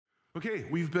Okay,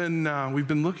 we've been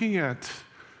looking at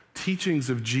teachings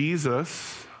of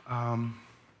Jesus. We're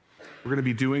going to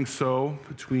be doing so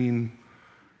between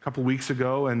a couple weeks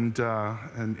ago and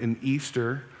in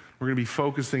Easter. We're going to be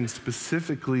focusing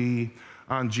specifically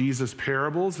on Jesus'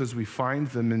 parables as we find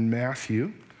them in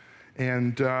Matthew.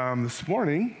 And this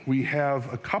morning we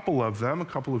have a couple of them, a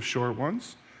couple of short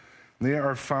ones. They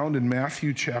are found in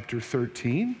Matthew chapter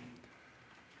 13.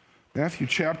 Matthew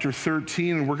chapter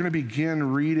 13, and we're going to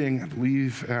begin reading, I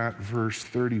believe, at verse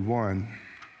 31.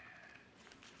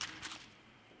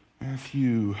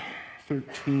 Matthew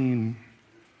 13,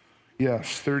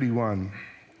 yes, 31.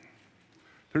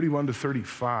 31 to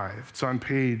 35. It's on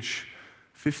page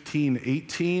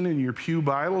 1518 in your pew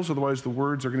Bibles, otherwise the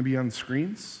words are going to be on the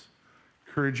screens.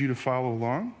 Encourage you to follow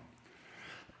along.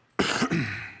 It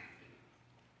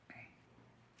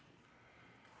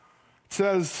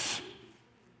says,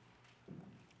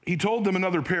 he told them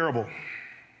another parable.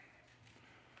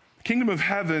 The kingdom of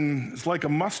heaven is like a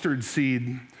mustard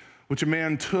seed, which a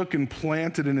man took and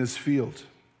planted in his field.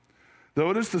 Though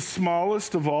it is the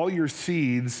smallest of all your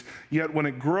seeds, yet when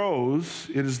it grows,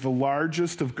 it is the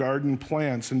largest of garden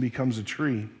plants and becomes a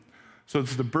tree, so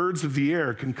that the birds of the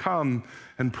air can come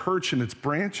and perch in its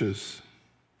branches.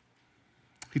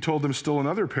 He told them still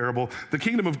another parable. The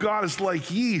kingdom of God is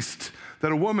like yeast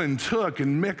that a woman took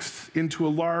and mixed into a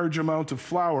large amount of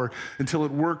flour until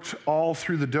it worked all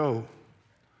through the dough.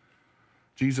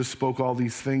 Jesus spoke all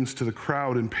these things to the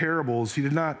crowd in parables. He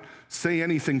did not say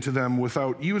anything to them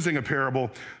without using a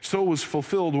parable. So was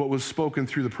fulfilled what was spoken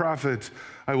through the prophet.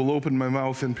 I will open my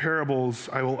mouth in parables.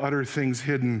 I will utter things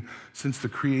hidden since the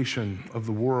creation of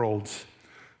the world.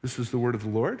 This is the word of the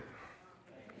Lord.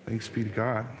 Thanks be to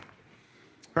God.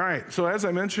 All right, so as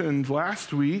I mentioned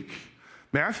last week,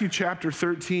 Matthew chapter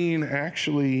 13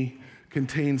 actually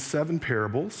contains 7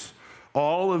 parables.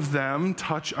 All of them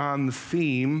touch on the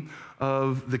theme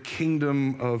of the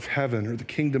kingdom of heaven or the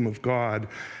kingdom of God.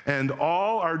 And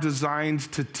all are designed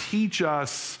to teach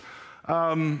us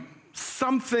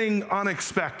something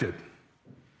unexpected.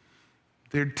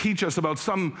 They teach us about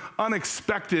some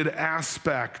unexpected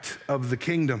aspect of the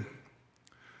kingdom.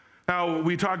 Now,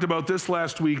 we talked about this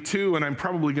last week too, and I'm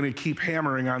probably going to keep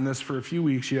hammering on this for a few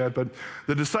weeks yet, but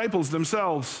the disciples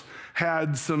themselves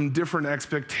had some different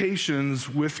expectations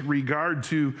with regard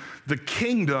to the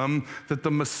kingdom that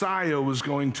the Messiah was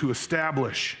going to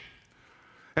establish.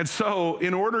 And so,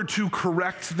 in order to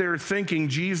correct their thinking,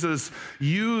 Jesus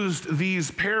used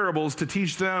these parables to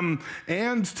teach them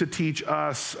and to teach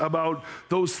us about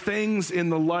those things in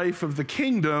the life of the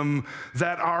kingdom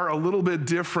that are a little bit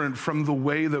different from the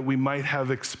way that we might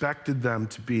have expected them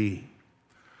to be.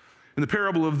 In the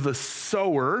parable of the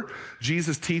sower,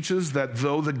 Jesus teaches that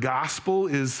though the gospel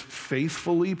is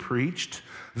faithfully preached,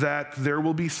 that there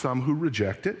will be some who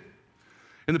reject it.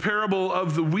 In the parable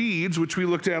of the weeds, which we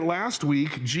looked at last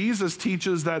week, Jesus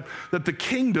teaches that the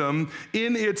kingdom,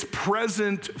 in its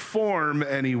present form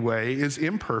anyway, is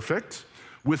imperfect,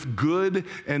 with good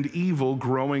and evil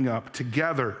growing up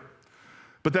together.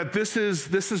 But that this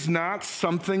is not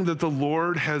something that the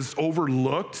Lord has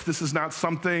overlooked. This is not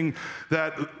something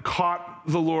that caught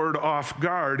the Lord off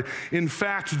guard. In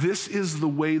fact, this is the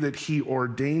way that he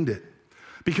ordained it.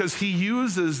 Because he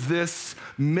uses this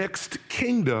mixed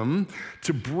kingdom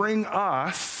to bring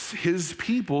us, his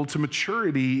people, to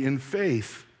maturity in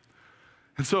faith.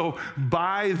 And so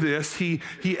by this, he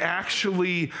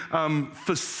actually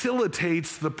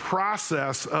facilitates the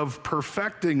process of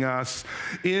perfecting us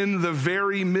in the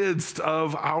very midst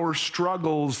of our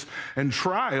struggles and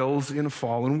trials in a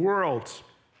fallen world.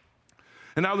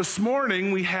 And now this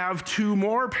morning, we have 2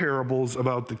 more parables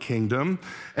about the kingdom,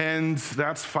 and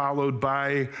that's followed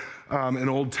by an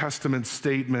Old Testament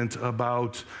statement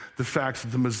about the fact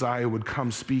that the Messiah would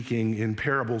come speaking in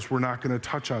parables. We're not going to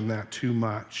touch on that too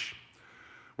much.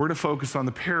 We're going to focus on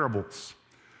the parables.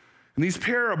 And these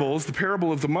parables, the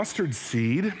parable of the mustard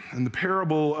seed and the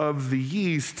parable of the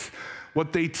yeast,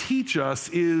 what they teach us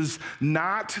is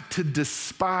not to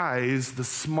despise the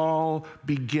small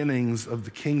beginnings of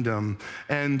the kingdom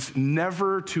and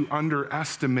never to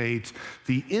underestimate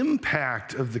the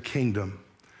impact of the kingdom,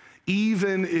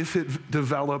 even if it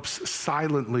develops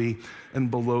silently and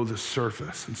below the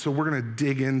surface. And so we're going to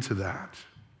dig into that.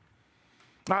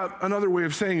 Another way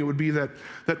of saying it would be that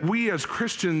we as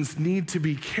Christians need to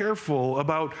be careful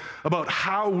about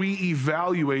how we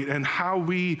evaluate and how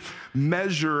we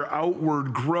measure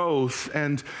outward growth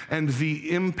and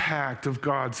the impact of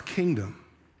God's kingdom.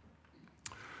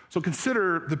 So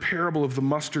consider the parable of the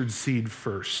mustard seed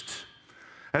first.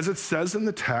 As it says in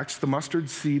the text, the mustard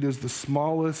seed is the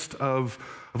smallest of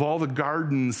all the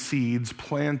garden seeds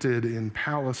planted in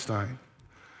Palestine.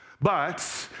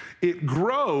 But it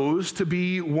grows to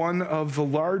be one of the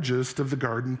largest of the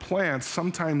garden plants,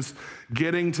 sometimes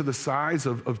getting to the size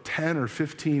of 10 or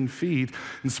 15 feet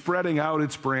and spreading out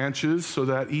its branches so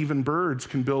that even birds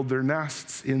can build their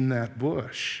nests in that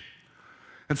bush.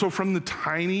 And so from the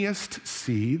tiniest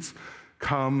seeds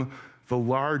come the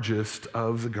largest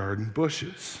of the garden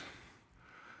bushes.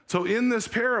 So in this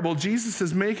parable, Jesus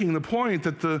is making the point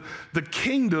that the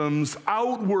kingdom's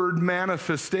outward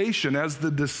manifestation, as the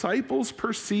disciples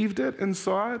perceived it and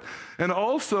saw it, and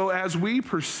also as we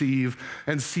perceive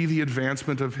and see the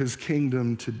advancement of his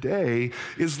kingdom today,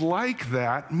 is like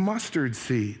that mustard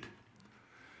seed.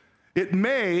 It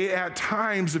may at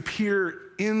times appear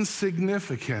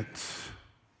insignificant,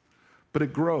 but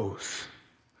it grows.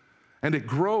 And it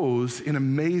grows in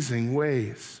amazing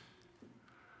ways.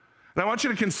 And I want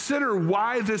you to consider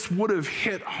why this would have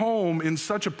hit home in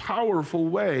such a powerful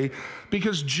way,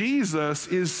 because Jesus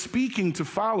is speaking to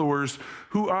followers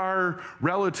who are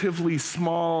relatively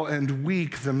small and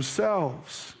weak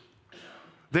themselves.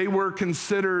 They were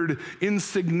considered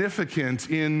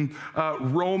insignificant in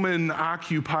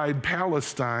Roman-occupied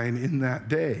Palestine in that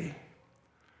day.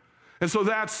 And so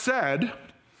that said,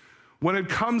 when it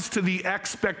comes to the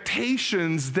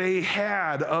expectations they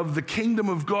had of the kingdom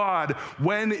of God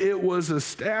when it was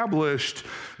established,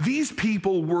 these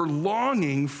people were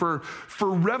longing for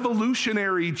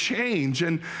revolutionary change.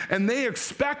 And they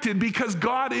expected, because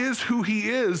God is who he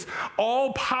is,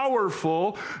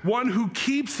 all-powerful, one who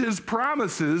keeps his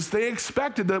promises, they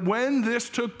expected that when this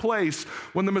took place,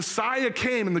 when the Messiah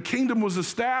came and the kingdom was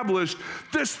established,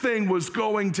 this thing was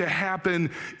going to happen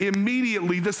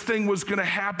immediately. This thing was going to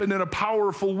happen in a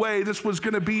powerful way. This was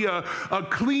going to be a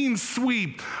clean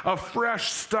sweep, a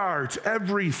fresh start.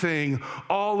 Everything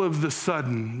all of the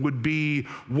sudden would be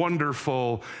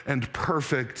wonderful and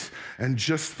perfect and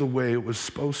just the way it was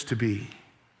supposed to be.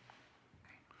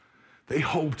 They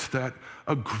hoped that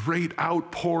a great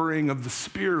outpouring of the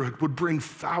Spirit would bring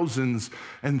thousands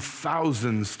and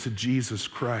thousands to Jesus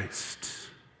Christ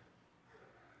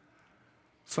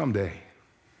someday.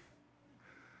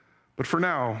 But for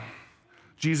now,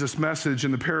 Jesus' message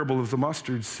in the parable of the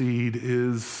mustard seed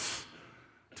is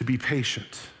to be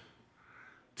patient,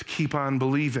 to keep on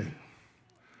believing,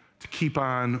 to keep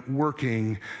on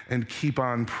working, and keep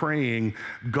on praying.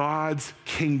 God's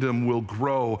kingdom will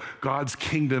grow. God's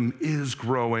kingdom is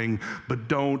growing, but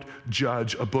don't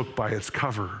judge a book by its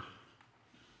cover.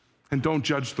 And don't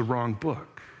judge the wrong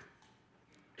book.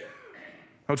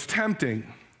 Now, it's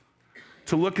tempting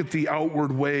to look at the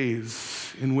outward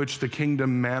ways in which the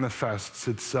kingdom manifests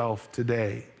itself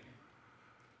today,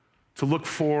 to look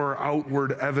for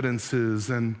outward evidences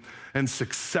and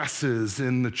successes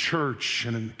in the church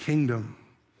and in the kingdom.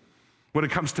 When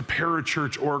it comes to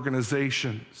parachurch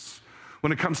organizations,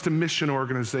 when it comes to mission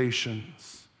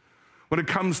organizations, when it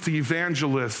comes to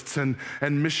evangelists and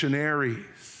missionaries,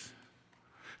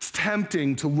 it's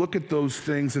tempting to look at those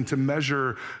things and to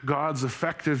measure God's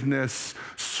effectiveness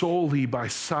solely by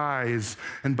size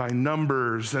and by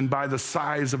numbers and by the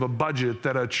size of a budget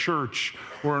that a church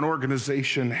or an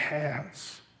organization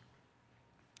has.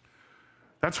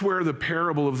 That's where the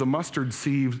parable of the mustard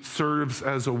seed serves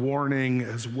as a warning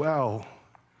as well.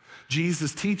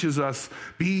 Jesus teaches us,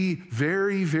 be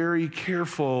very, very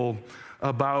careful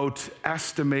about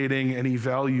estimating and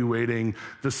evaluating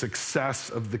the success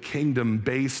of the kingdom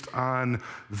based on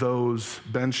those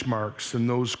benchmarks and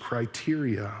those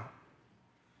criteria.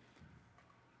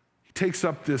 He takes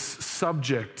up this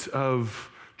subject of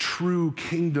true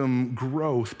kingdom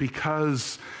growth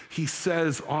because he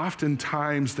says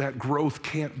oftentimes that growth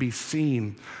can't be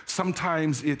seen.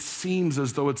 Sometimes it seems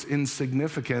as though it's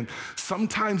insignificant.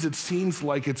 Sometimes it seems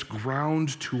like it's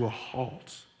ground to a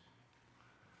halt.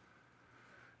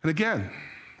 And again,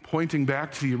 pointing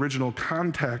back to the original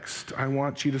context, I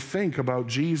want you to think about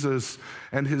Jesus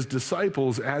and his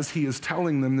disciples as he is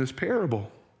telling them this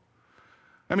parable.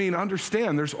 I mean,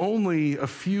 understand, there's only a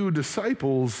few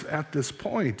disciples at this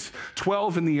point.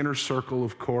 12 in the inner circle,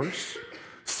 of course.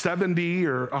 70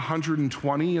 or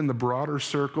 120 in the broader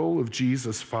circle of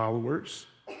Jesus' followers.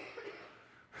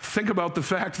 Think about the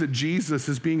fact that Jesus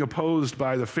is being opposed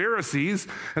by the Pharisees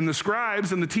and the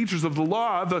scribes and the teachers of the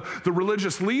law, the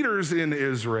religious leaders in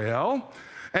Israel.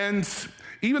 And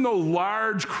even though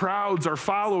large crowds are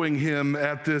following him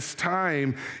at this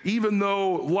time, even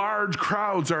though large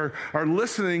crowds are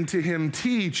listening to him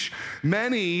teach,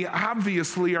 many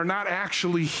obviously are not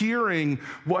actually hearing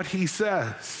what he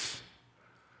says.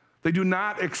 They do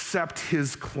not accept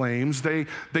his claims. They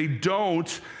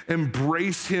don't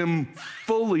embrace him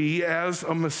fully as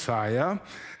a Messiah.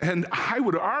 And I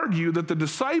would argue that the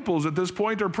disciples at this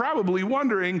point are probably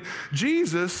wondering,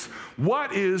 Jesus,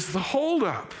 what is the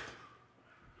holdup?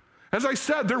 As I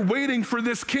said, they're waiting for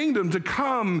this kingdom to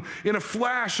come in a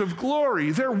flash of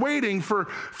glory. They're waiting for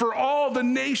all the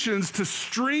nations to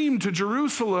stream to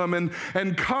Jerusalem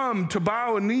and come to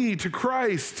bow a knee to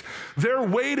Christ. They're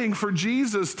waiting for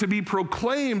Jesus to be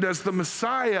proclaimed as the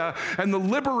Messiah and the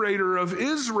liberator of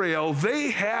Israel.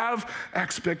 They have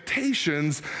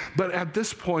expectations, but at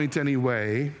this point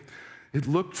anyway, it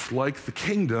looked like the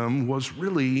kingdom was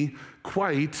really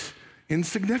quite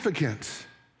insignificant.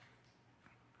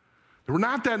 There were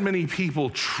not that many people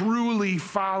truly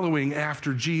following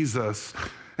after Jesus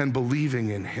and believing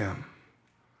in him.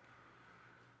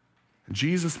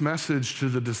 Jesus' message to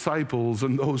the disciples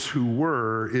and those who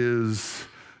were is,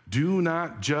 do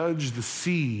not judge the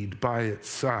seed by its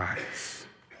size.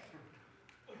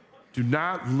 Do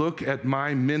not look at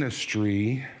my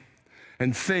ministry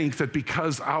and think that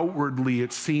because outwardly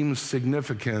it seems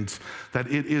significant, that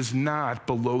it is not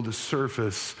below the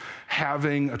surface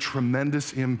having a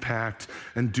tremendous impact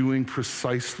and doing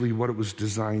precisely what it was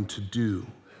designed to do.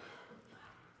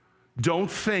 Don't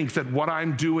think that what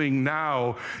I'm doing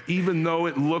now, even though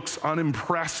it looks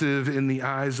unimpressive in the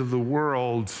eyes of the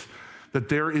world, that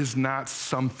there is not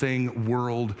something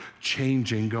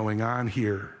world-changing going on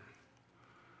here.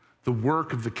 The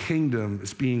work of the kingdom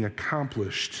is being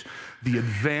accomplished. The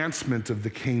advancement of the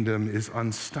kingdom is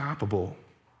unstoppable.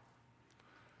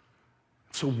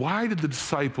 So why do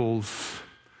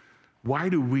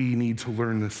we need to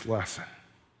learn this lesson?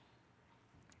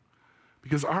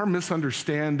 Because our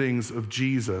misunderstandings of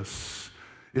Jesus,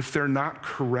 if they're not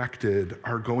corrected,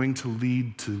 are going to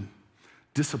lead to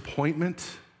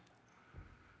disappointment,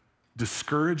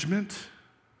 discouragement,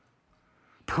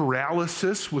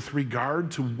 paralysis with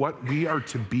regard to what we are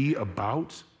to be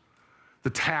about, the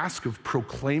task of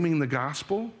proclaiming the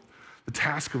gospel, the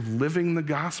task of living the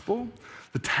gospel,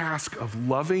 the task of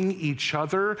loving each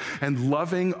other and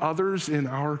loving others in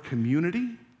our community.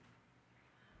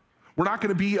 We're not going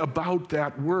to be about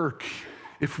that work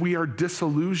if we are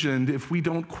disillusioned, if we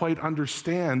don't quite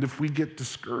understand, if we get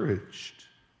discouraged.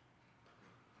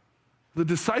 The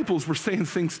disciples were saying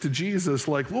things to Jesus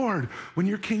like, Lord, when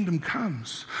your kingdom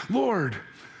comes, Lord,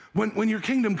 when your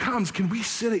kingdom comes, can we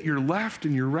sit at your left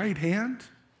and your right hand?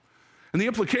 And the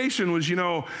implication was,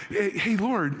 hey,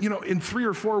 Lord, in 3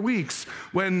 or 4 weeks,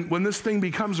 when this thing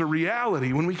becomes a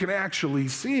reality, when we can actually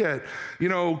see it,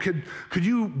 could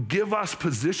you give us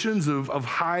positions of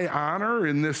high honor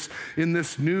in this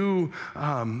new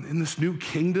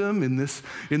kingdom, in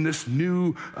this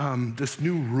new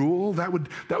rule? That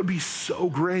would be so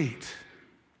great.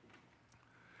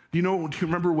 Do you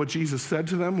remember what Jesus said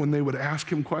to them when they would ask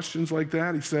him questions like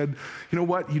that? He said, you know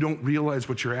what? You don't realize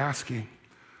what you're asking,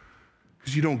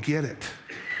 because you don't get it.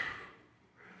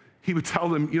 He would tell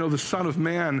them, the Son of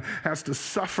Man has to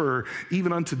suffer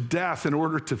even unto death in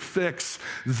order to fix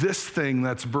this thing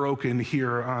that's broken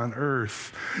here on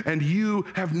earth. And you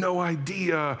have no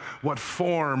idea what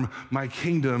form my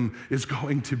kingdom is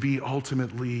going to be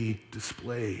ultimately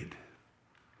displayed.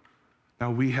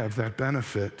 Now we have that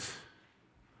benefit.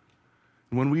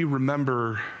 When we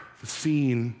remember the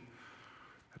scene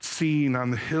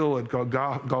on the hill at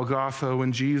Golgotha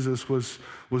when Jesus was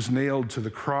nailed to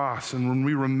the cross, and when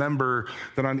we remember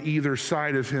that on either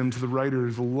side of him, to the right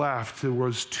or the left, there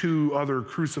was 2 other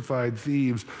crucified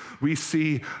thieves, we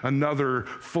see another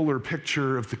fuller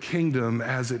picture of the kingdom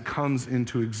as it comes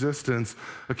into existence,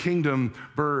 a kingdom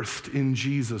birthed in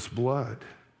Jesus' blood.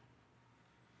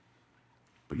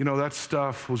 But that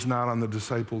stuff was not on the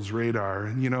disciples' radar.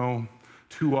 And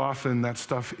too often, that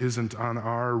stuff isn't on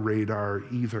our radar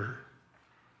either.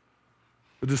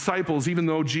 The disciples, even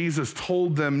though Jesus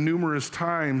told them numerous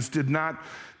times, did not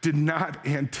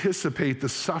anticipate the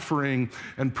suffering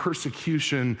and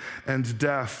persecution and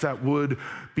death that would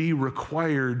be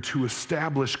required to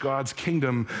establish God's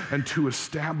kingdom and to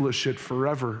establish it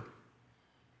forever.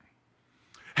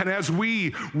 And as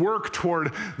we work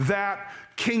toward that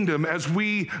kingdom, as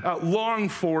we long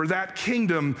for that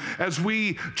kingdom, as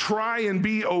we try and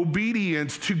be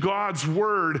obedient to God's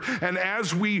word, and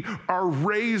as we are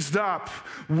raised up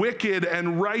wicked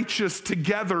and righteous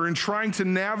together in trying to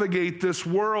navigate this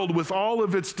world with all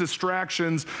of its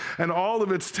distractions and all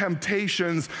of its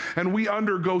temptations, and we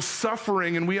undergo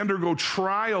suffering and we undergo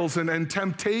trials and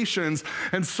temptations,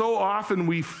 and so often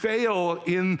we fail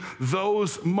in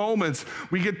those moments.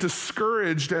 We get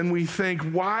discouraged and we think,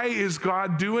 why is God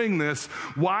God doing this?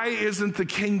 Why isn't the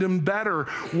kingdom better?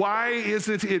 Why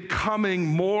isn't it coming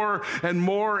more and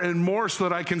more and more so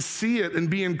that I can see it and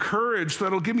be encouraged, so that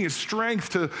it'll give me a strength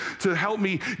to help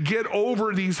me get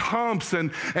over these humps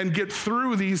and get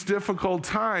through these difficult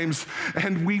times?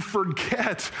 And we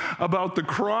forget about the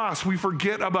cross. We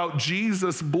forget about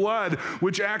Jesus' blood,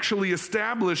 which actually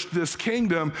established this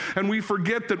kingdom. And we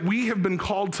forget that we have been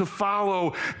called to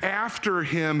follow after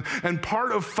him. And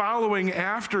part of following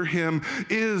after him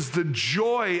is the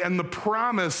joy and the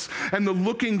promise and the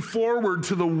looking forward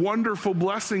to the wonderful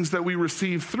blessings that we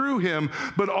receive through him.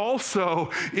 But also,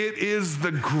 it is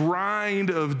the grind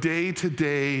of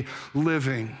day-to-day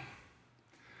living.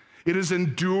 It is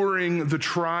enduring the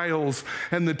trials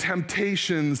and the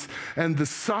temptations and the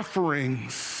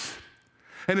sufferings.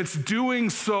 And it's doing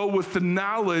so with the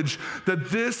knowledge that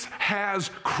this has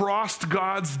crossed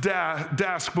God's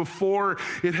desk before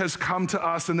it has come to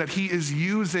us, and that he is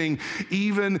using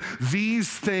even these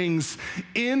things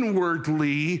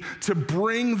inwardly to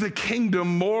bring the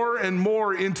kingdom more and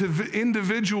more into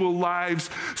individual lives,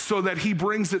 so that he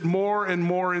brings it more and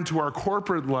more into our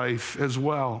corporate life as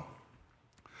well.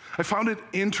 I found it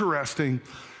interesting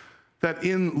that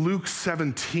in Luke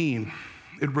 17,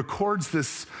 it records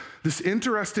this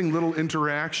interesting little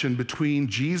interaction between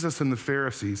Jesus and the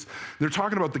Pharisees. They're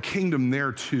talking about the kingdom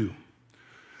there too.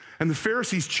 And the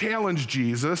Pharisees challenge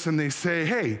Jesus and they say,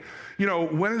 hey,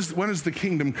 when is the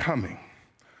kingdom coming?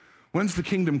 When's the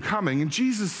kingdom coming? And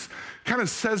Jesus kind of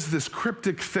says this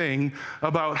cryptic thing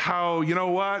about how,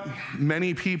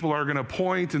 many people are going to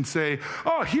point and say,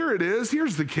 oh, here it is,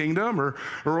 here's the kingdom, or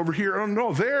over here, oh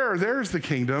no, there's the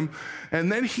kingdom.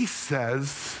 And then he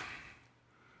says,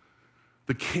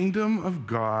 the kingdom of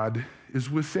God is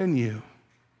within you.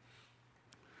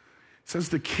 He says,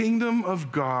 the kingdom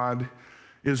of God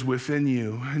is within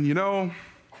you. And I've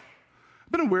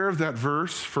been aware of that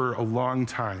verse for a long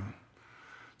time.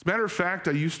 As a matter of fact,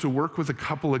 I used to work with a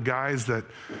couple of guys that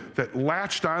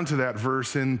latched onto that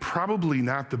verse in probably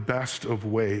not the best of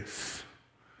ways.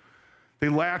 They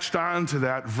latched onto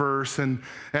that verse and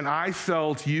I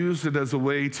felt used it as a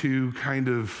way to kind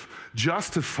of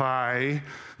justify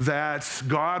that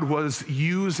God was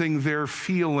using their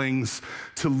feelings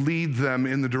to lead them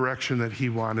in the direction that he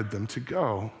wanted them to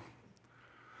go.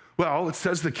 Well, it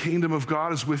says the kingdom of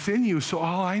God is within you, so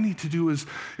all I need to do is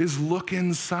look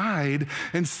inside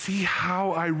and see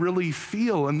how I really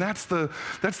feel. And that's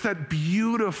that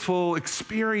beautiful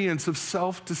experience of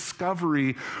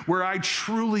self-discovery where I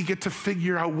truly get to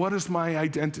figure out what is my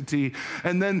identity,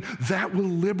 and then that will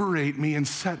liberate me and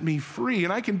set me free.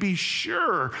 And I can be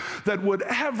sure that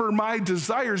whatever my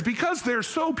desires, because they're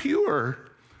so pure,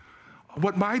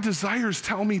 what my desires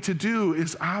tell me to do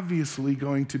is obviously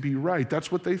going to be right. That's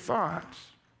what they thought.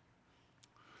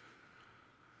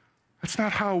 That's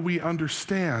not how we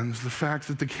understand the fact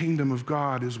that the kingdom of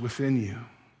God is within you.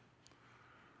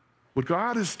 What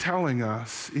God is telling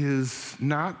us is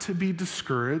not to be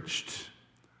discouraged,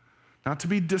 not to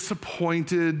be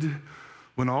disappointed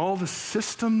when all the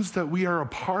systems that we are a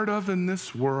part of in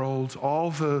this world,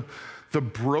 all the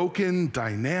broken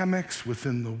dynamics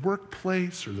within the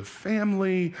workplace or the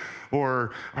family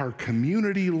or our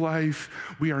community life,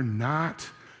 we are not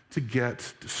to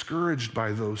get discouraged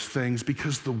by those things,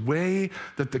 because the way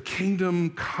that the kingdom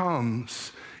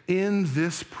comes in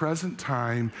this present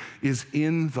time is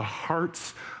in the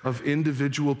hearts of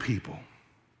individual people.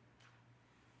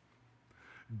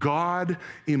 God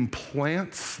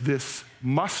implants this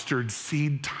mustard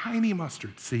seed, tiny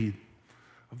mustard seed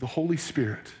of the Holy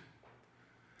Spirit.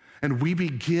 And we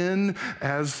begin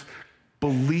as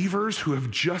believers who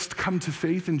have just come to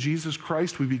faith in Jesus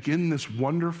Christ. We begin this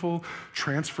wonderful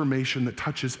transformation that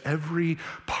touches every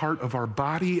part of our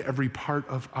body, every part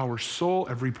of our soul,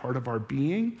 every part of our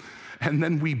being. And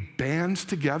then we band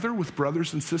together with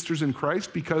brothers and sisters in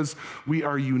Christ because we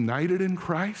are united in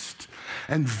Christ.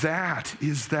 And that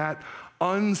is that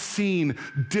unseen,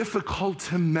 difficult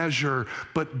to measure,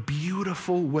 but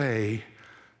beautiful way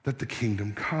that the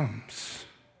kingdom comes.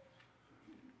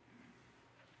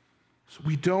 So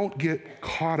we don't get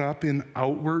caught up in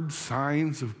outward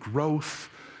signs of growth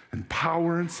and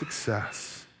power and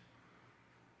success,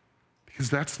 because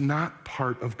that's not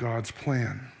part of God's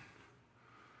plan.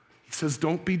 He says,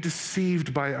 don't be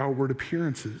deceived by outward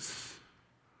appearances.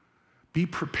 Be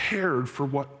prepared for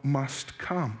what must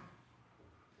come.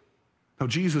 Now,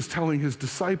 Jesus telling his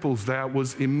disciples that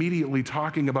was immediately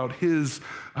talking about his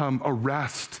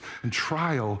arrest and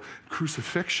trial,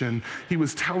 crucifixion. He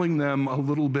was telling them a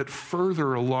little bit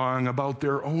further along about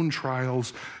their own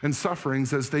trials and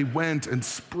sufferings as they went and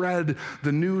spread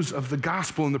the news of the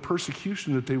gospel and the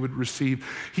persecution that they would receive.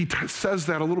 He says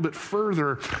that a little bit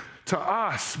further to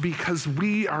us because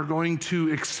we are going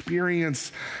to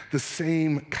experience the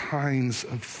same kinds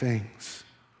of things.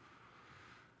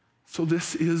 So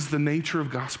this is the nature of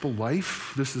gospel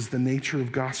life. This is the nature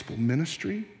of gospel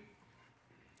ministry.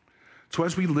 So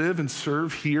as we live and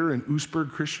serve here in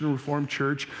Oostburg Christian Reformed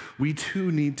Church, we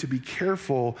too need to be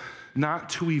careful not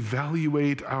to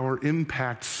evaluate our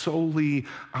impact solely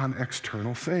on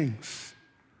external things.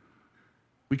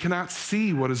 We cannot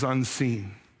see what is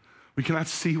unseen. We cannot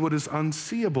see what is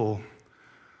unseeable.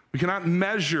 We cannot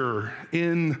measure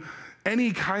in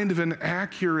any kind of an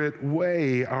accurate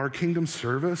way our kingdom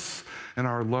service and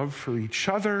our love for each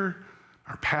other,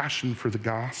 our passion for the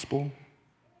gospel.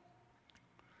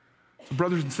 So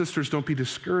brothers and sisters, don't be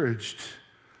discouraged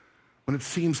when it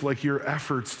seems like your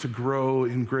efforts to grow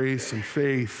in grace and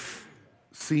faith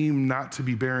seem not to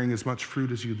be bearing as much fruit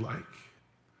as you'd like.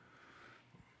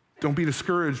 Don't be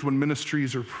discouraged when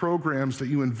ministries or programs that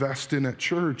you invest in at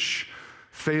church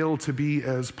fail to be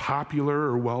as popular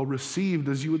or well received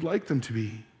as you would like them to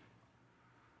be.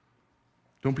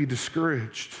 Don't be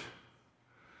discouraged.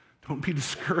 Don't be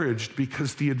discouraged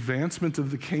because the advancement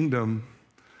of the kingdom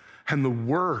and the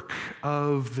work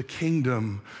of the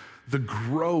kingdom, the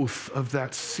growth of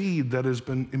that seed that has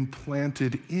been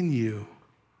implanted in you,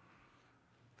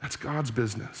 that's God's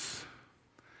business.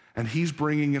 And he's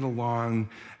bringing it along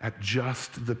at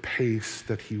just the pace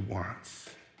that he wants.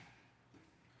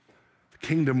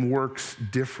 Kingdom works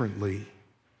differently.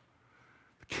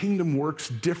 The kingdom works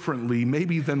differently,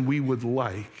 maybe than we would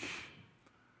like,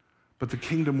 but the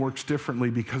kingdom works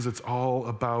differently because it's all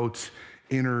about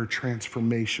inner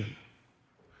transformation,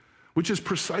 which is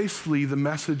precisely the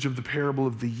message of the parable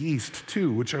of the yeast,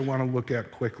 too, which I want to look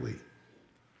at quickly.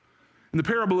 In the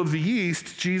parable of the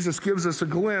yeast, Jesus gives us a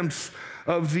glimpse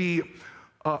of the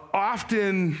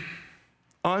often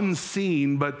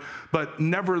unseen, but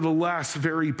nevertheless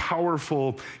very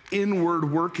powerful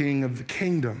inward working of the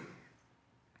kingdom.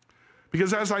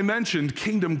 Because as I mentioned,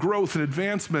 kingdom growth and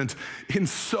advancement in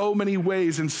so many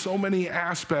ways, in so many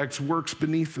aspects, works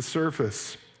beneath the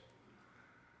surface.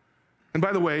 And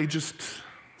by the way, just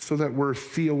so that we're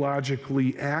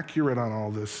theologically accurate on all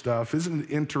this stuff, isn't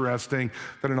it interesting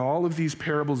that in all of these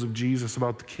parables of Jesus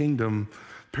about the kingdom,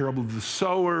 parable of the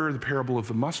sower, the parable of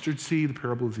the mustard seed, the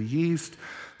parable of the yeast,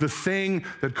 the thing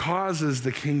that causes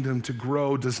the kingdom to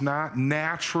grow does not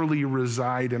naturally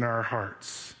reside in our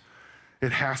hearts.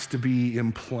 It has to be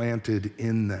implanted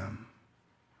in them.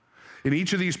 In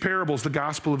each of these parables, the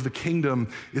gospel of the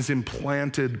kingdom is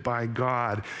implanted by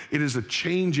God. It is a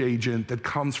change agent that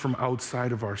comes from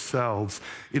outside of ourselves.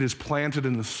 It is planted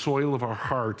in the soil of our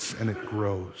hearts and it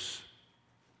grows.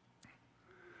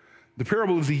 The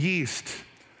parable of the yeast,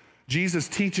 Jesus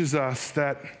teaches us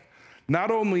that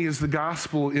not only is the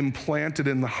gospel implanted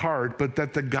in the heart, but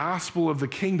that the gospel of the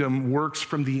kingdom works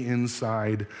from the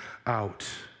inside out.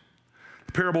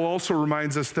 The parable also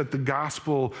reminds us that the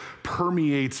gospel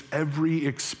permeates every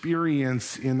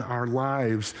experience in our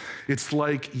lives. It's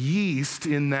like yeast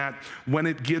in that when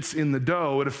it gets in the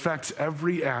dough, it affects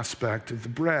every aspect of the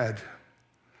bread.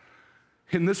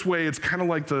 In this way, it's kind of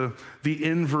like the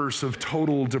inverse of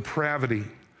total depravity.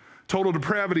 Total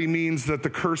depravity means that the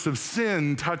curse of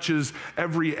sin touches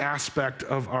every aspect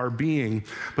of our being.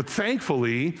 But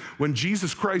thankfully, when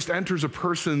Jesus Christ enters a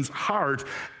person's heart,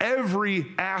 every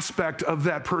aspect of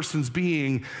that person's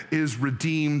being is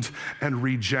redeemed and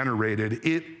regenerated.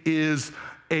 It is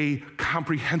a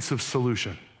comprehensive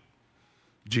solution.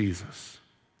 Jesus.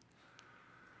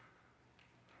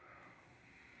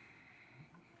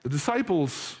 The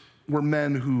disciples were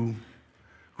men who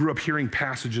grew up hearing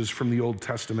passages from the Old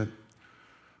Testament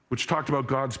which talked about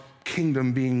God's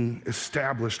kingdom being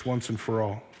established once and for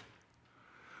all,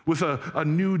 with a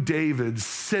new David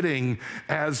sitting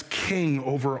as king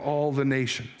over all the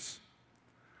nations.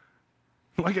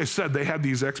 Like I said, they had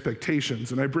these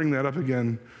expectations, and I bring that up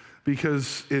again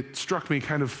because it struck me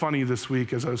kind of funny this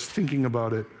week as I was thinking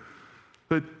about it.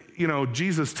 But,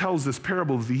 Jesus tells this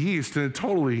parable of the yeast, and it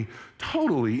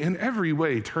totally, in every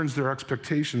way, turns their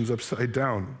expectations upside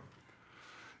down.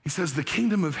 He says, the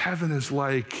kingdom of heaven is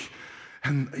like,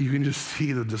 and you can just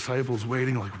see the disciples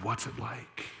waiting, like, what's it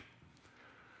like?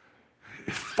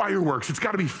 It's fireworks. It's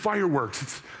got to be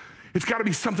fireworks. It's got to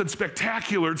be something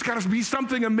spectacular. It's got to be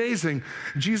something amazing.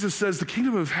 Jesus says, the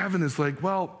kingdom of heaven is like,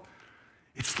 well,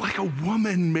 It's like a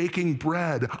woman making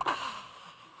bread.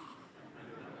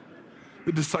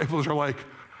 The disciples are like,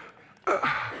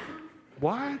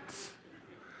 what?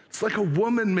 It's like a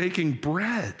woman making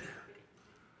bread.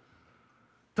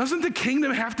 Doesn't the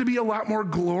kingdom have to be a lot more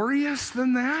glorious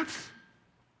than that?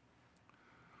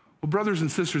 Well, brothers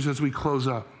and sisters, as we close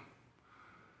up,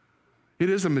 it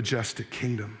is a majestic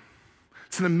kingdom.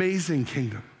 It's an amazing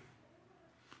kingdom.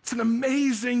 It's an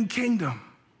amazing kingdom.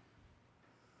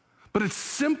 But it's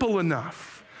simple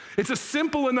enough. It's a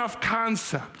simple enough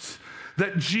concept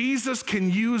that Jesus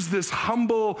can use this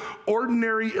humble,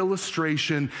 ordinary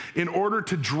illustration in order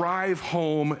to drive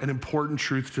home an important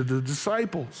truth to the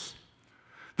disciples.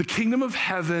 The kingdom of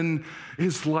heaven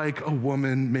is like a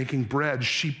woman making bread.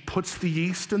 She puts the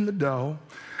yeast in the dough,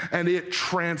 and it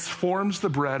transforms the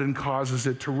bread and causes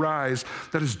it to rise.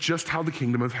 That is just how the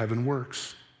kingdom of heaven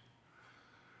works.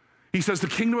 He says the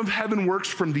kingdom of heaven works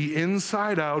from the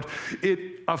inside out.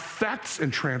 It affects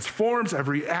and transforms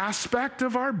every aspect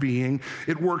of our being.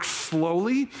 It works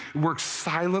slowly, it works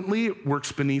silently, it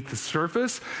works beneath the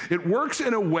surface. It works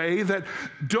in a way that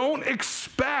don't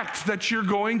expect that you're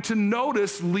going to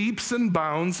notice leaps and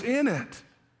bounds in it.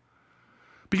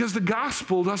 Because the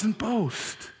gospel doesn't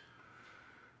boast.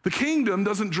 The kingdom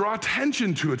doesn't draw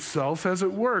attention to itself as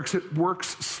it works. It works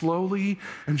slowly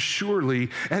and surely,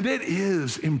 and it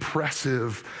is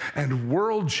impressive and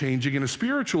world-changing in a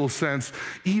spiritual sense,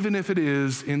 even if it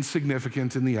is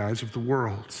insignificant in the eyes of the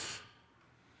world.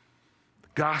 The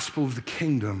gospel of the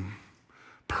kingdom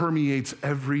permeates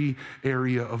every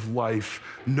area of life.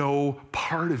 No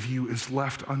part of you is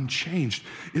left unchanged.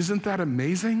 Isn't that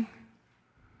amazing?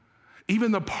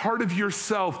 Even the part of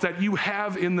yourself that you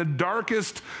have in the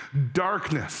darkest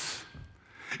darkness,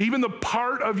 even the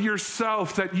part of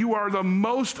yourself that you are the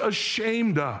most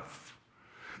ashamed of,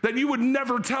 that you would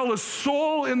never tell a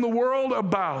soul in the world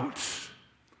about,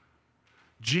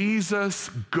 Jesus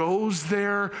goes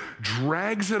there,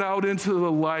 drags it out into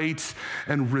the light,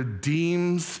 and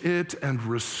redeems it and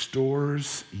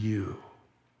restores you.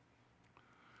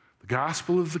 The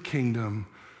gospel of the kingdom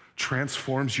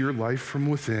transforms your life from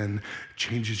within,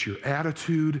 changes your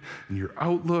attitude and your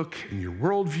outlook and your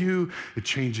worldview. It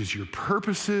changes your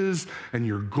purposes and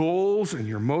your goals and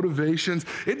your motivations.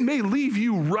 It may leave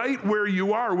you right where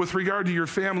you are with regard to your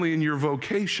family and your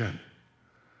vocation,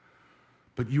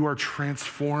 but you are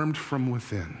transformed from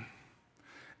within.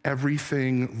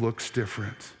 Everything looks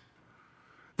different.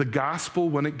 The gospel,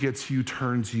 when it gets you,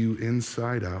 turns you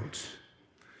inside out.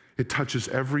 It touches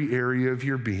every area of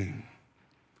your being.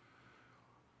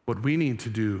 What we need to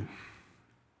do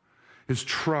is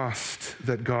trust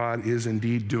that God is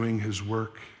indeed doing his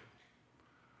work.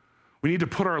 We need to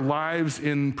put our lives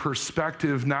in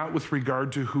perspective, not with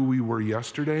regard to who we were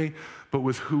yesterday, but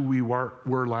with who we were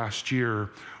last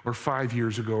year, or 5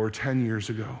 years ago, or 10 years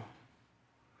ago.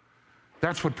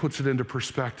 That's what puts it into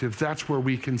perspective. That's where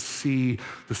we can see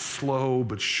the slow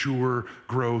but sure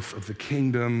growth of the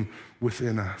kingdom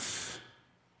within us.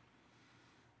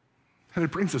 And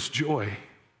it brings us joy,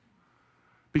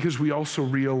 because we also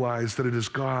realize that it is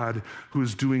God who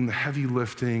is doing the heavy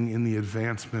lifting in the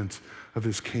advancement of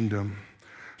his kingdom.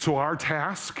 So our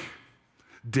task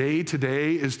day to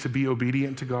day is to be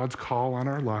obedient to God's call on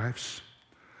our lives.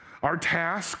 Our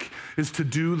task is to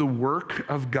do the work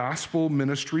of gospel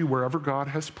ministry wherever God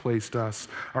has placed us.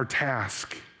 Our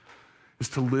task is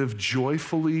to live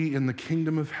joyfully in the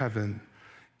kingdom of heaven,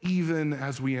 even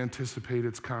as we anticipate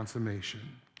its consummation.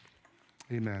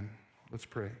 Amen. Let's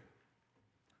pray.